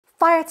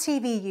Fire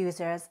TV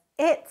users,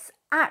 it's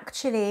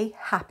actually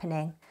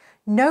happening.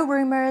 No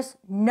rumours,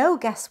 no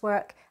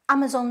guesswork.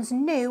 Amazon's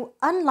new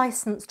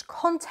unlicensed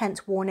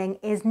content warning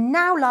is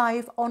now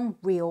live on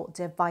real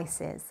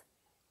devices.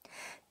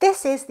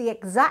 This is the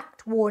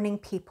exact warning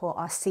people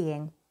are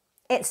seeing.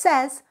 It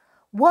says,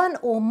 one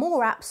or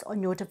more apps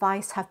on your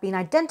device have been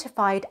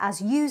identified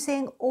as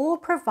using or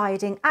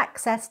providing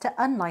access to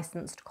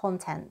unlicensed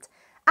content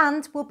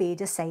and will be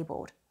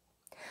disabled.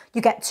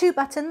 You get two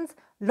buttons,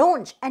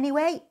 launch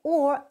anyway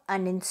or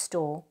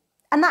uninstall.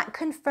 And that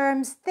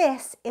confirms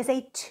this is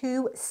a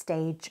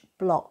two-stage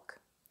block.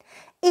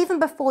 Even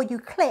before you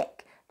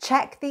click,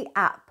 check the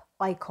app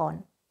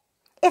icon.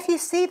 If you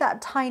see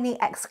that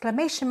tiny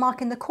exclamation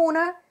mark in the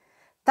corner,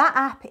 that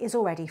app is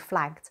already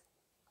flagged.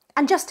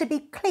 And just to be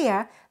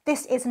clear,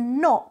 this is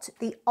not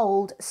the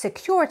old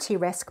security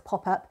risk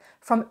pop-up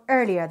from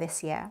earlier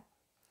this year.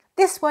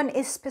 This one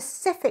is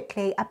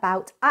specifically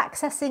about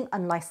accessing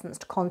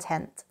unlicensed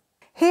content.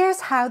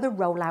 Here's how the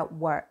rollout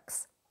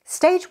works.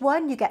 Stage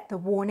 1, you get the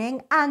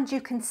warning and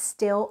you can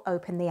still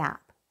open the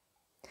app.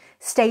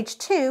 Stage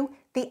 2,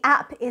 the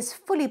app is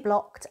fully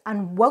blocked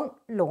and won't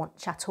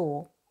launch at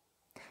all.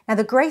 Now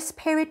the grace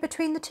period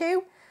between the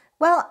two?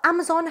 Well,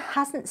 Amazon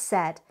hasn't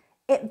said.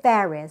 It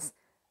varies.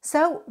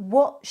 So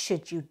what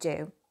should you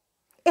do?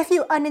 If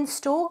you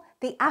uninstall,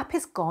 the app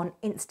is gone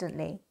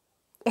instantly.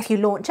 If you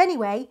launch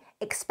anyway,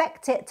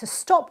 expect it to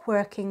stop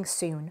working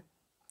soon.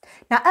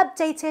 Now,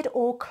 updated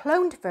or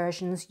cloned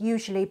versions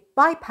usually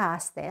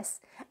bypass this,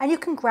 and you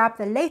can grab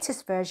the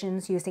latest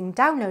versions using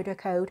downloader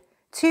code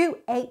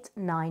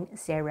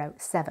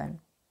 28907.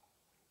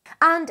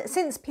 And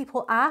since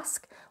people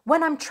ask,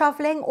 when I'm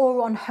travelling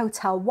or on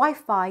hotel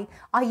Wi-Fi,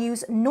 I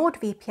use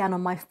NordVPN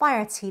on my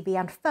Fire TV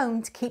and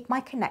phone to keep my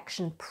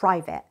connection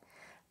private.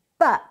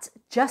 But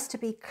just to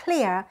be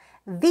clear,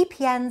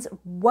 VPNs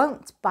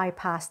won't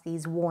bypass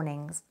these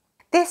warnings.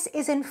 This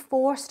is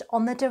enforced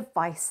on the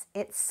device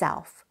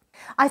itself.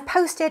 I've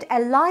posted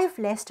a live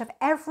list of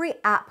every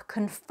app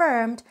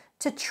confirmed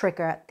to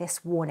trigger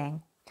this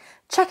warning.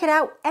 Check it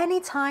out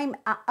anytime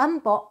at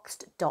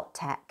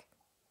unboxd.tech.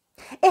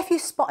 If you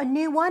spot a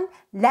new one,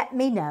 let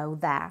me know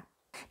there.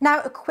 Now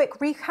a quick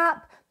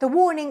recap, the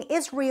warning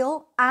is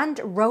real and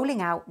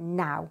rolling out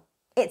now.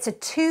 It's a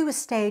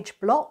two-stage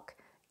block,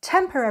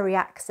 temporary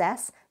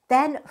access,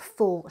 then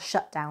full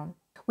shutdown.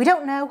 We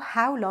don't know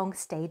how long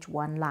stage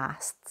 1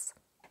 lasts.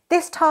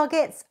 This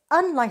targets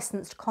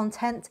unlicensed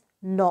content,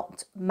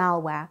 not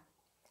malware.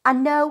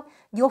 And no,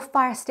 your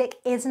Firestick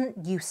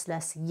isn't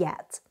useless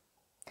yet.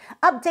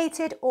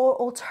 Updated or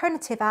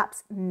alternative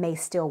apps may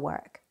still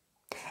work.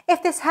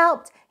 If this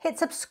helped, hit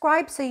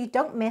subscribe so you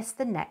don't miss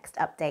the next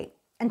update.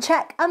 And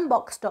check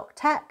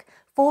unboxd.tech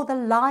for the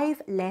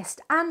live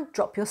list and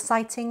drop your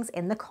sightings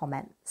in the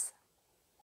comments.